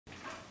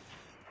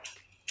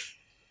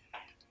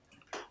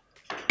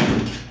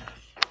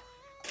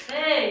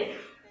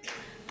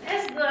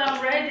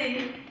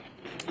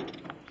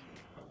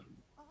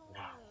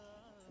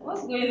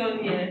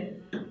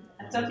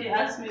thought you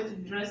asked me to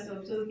dress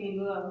up so we can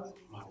go out.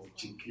 Wow,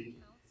 Chiki,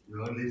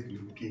 you're always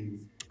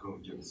looking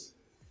gorgeous.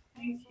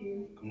 Thank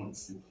you. Come on,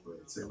 sit for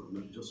a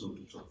second. I just want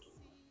to talk to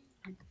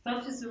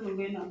Thought you said we're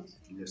going out.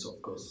 you. Yes,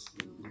 of course.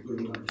 We're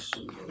going out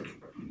soon.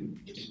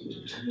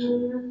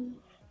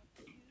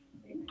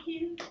 Thank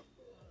you.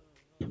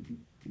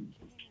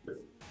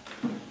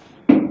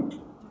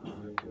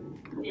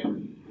 Yeah.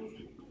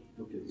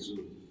 Okay, so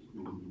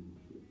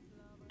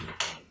I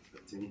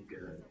think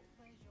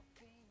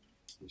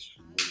it's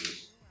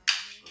tremendous.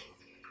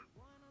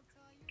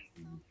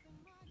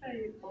 Try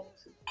your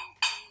box.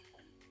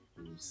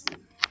 We'll see.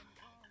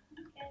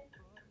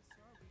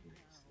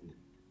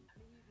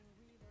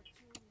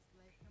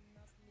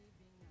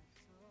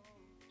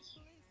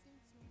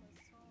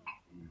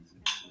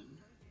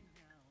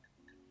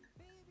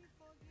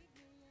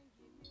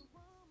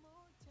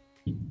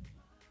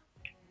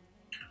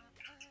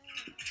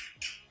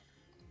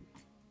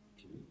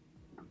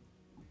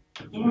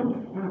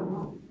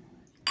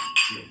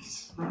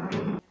 Yes.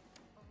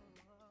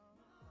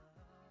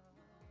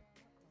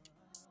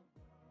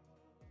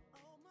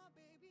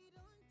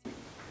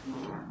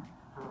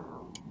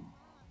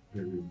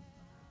 Baby,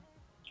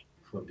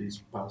 for these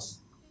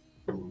past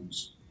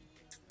months,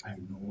 I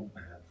know I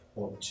have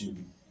hurt you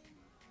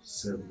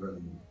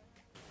severally.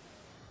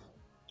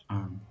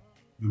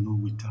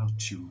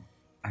 Without you,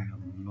 I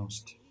am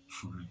lost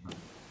forever.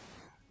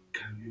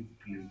 Can you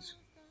please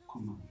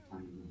come and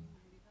find me?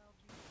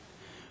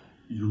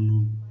 You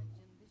know,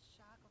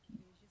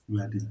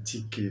 you are the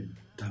ticket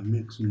that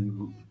makes me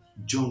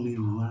journey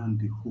around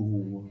the whole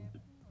world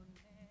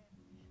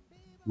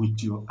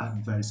with your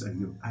advice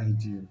and your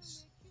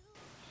ideas.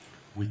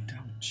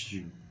 Without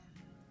you,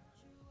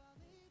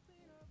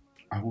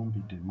 I won't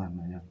be the man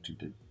I am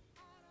today.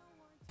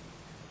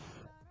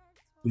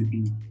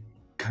 Baby,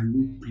 can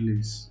you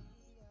please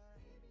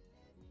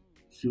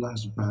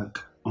flashback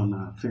on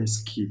our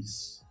first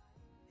kiss?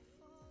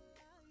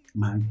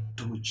 My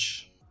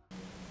touch,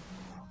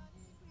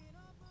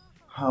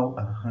 how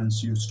our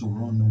hands used to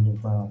run all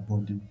over our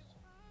body.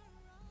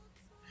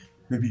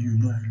 Baby, you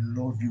know I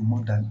love you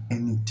more than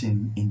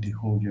anything in the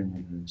whole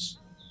universe.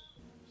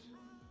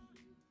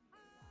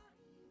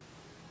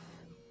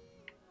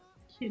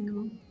 You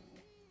know,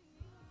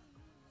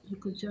 you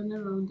could journey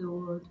around the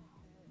world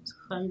to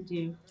find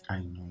you. I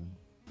know.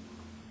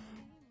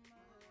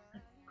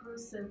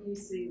 Cross 7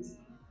 seas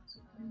to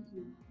find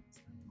you.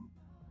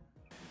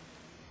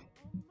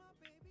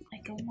 I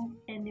can move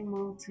any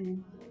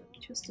mountain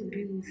just to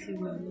be with you,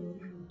 my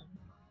love.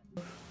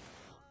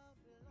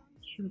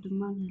 You're the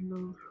man I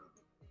love.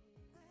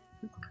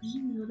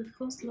 You're the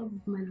first love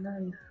of my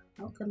life.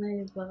 How can I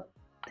ever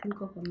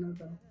think of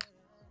another?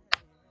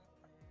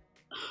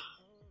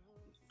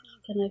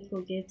 How can I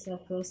forget our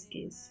first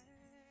kiss?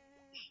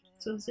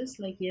 It was just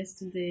like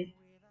yesterday.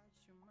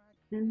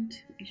 And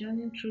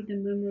journeying through the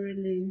memory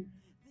lane,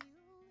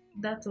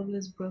 that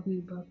always brought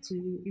me back to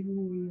you, even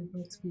when you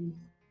hurt me.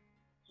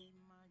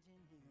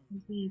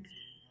 Babe,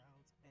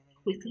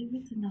 with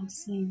everything I've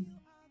seen,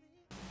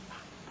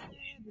 you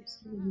should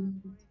still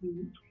remember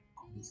me.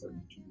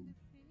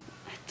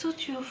 I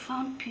thought you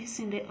found peace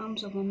in the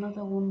arms of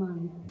another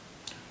woman.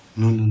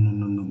 No,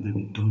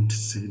 baby, don't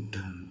say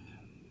that.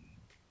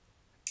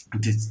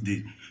 It is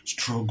the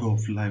struggle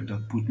of life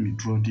that put me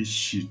through this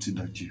shit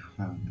that you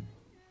had.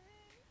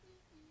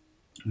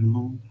 You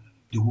know,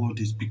 the world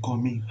is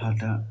becoming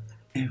harder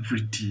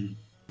every day.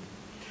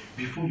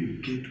 Before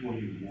you get what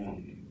you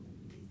want,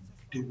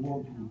 the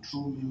world will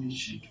throw many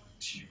shit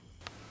at you.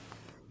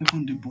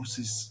 Even the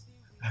bosses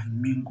I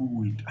mingle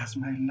with as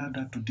my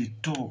ladder to the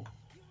top,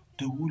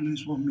 they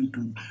always want me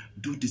to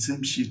do the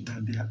same shit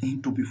that they are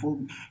into before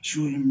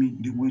showing me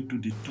the way to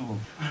the top.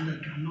 And I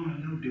cannot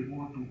allow the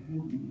world to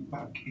hold me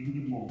back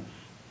anymore.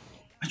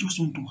 I just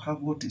want to have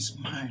what is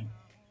mine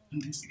in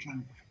this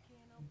life.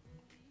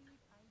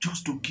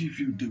 Just to give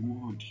you the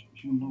word,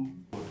 you know.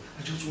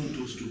 I just want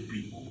us to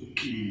be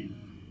okay.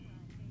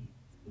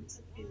 It's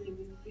okay, baby,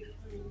 we'll be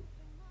fine.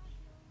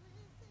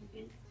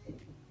 Okay?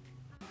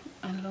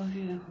 I love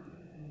you.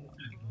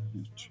 I love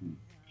you too.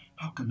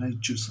 How can I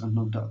choose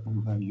another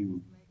over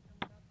you?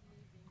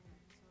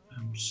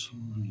 I'm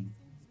sorry.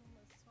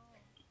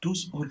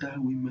 Those other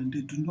women,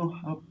 they do not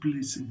have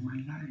place in my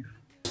life.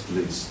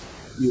 Place.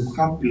 You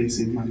have place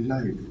in my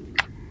life.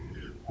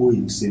 Who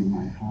is in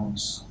my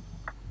house?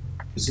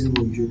 Is it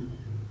not you?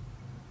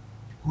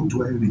 Who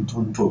do I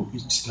return to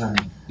each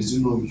time? Is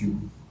it not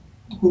you?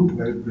 Who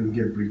do I bring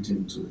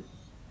everything to?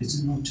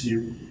 Is it not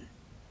you?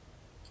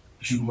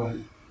 You are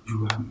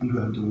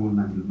the one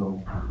I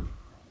love.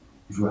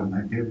 You are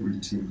my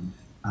everything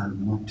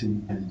and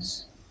nothing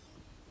else.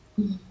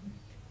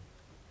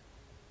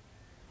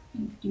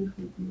 Thank you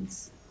for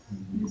this.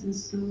 This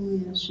is so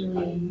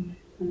reassuring,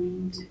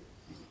 and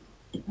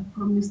I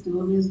promise to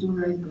always do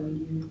right by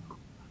you.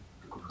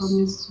 I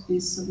promise to be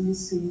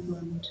submissive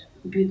and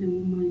be the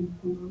woman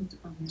you loved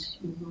and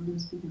you've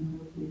always been in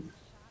love with.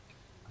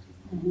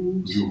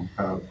 And You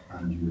have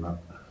and you have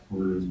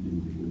always been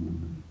the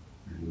woman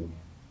I love.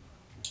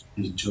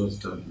 It's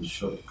just that the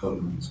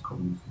shortcoming is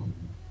coming from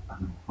you,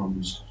 and I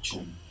promise to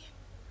change.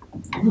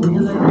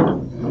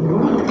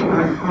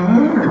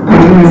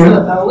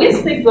 So are we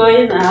still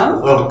going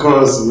out? Of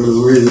course we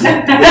will.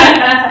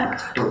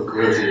 Of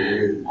course we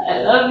will.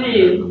 I love I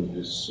you. love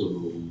you so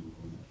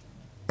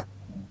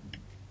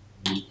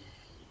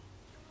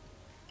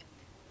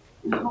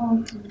I don't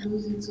want to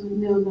lose it to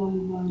any other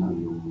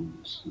woman.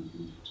 much.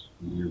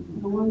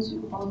 I want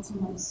you all to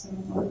myself.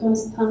 I don't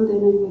stand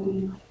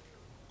anybody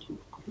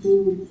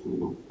being with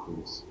me. Of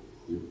course.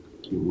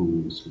 You will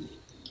miss me.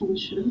 I'm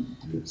sure.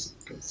 Yes,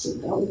 I can So say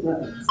that was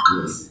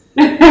yes.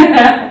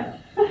 right.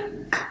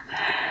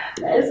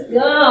 Let's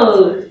go.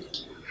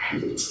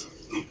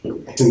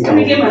 I think Let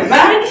me get my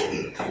bag.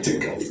 I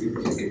think I'll be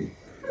okay.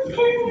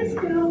 Okay, let's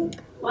go.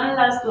 One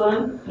last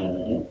one.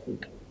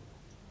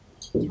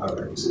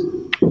 Alright.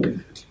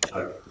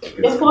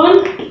 Your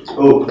phone?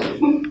 Oh.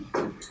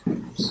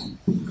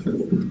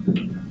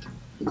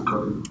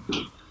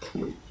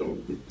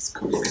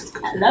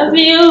 I love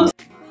you.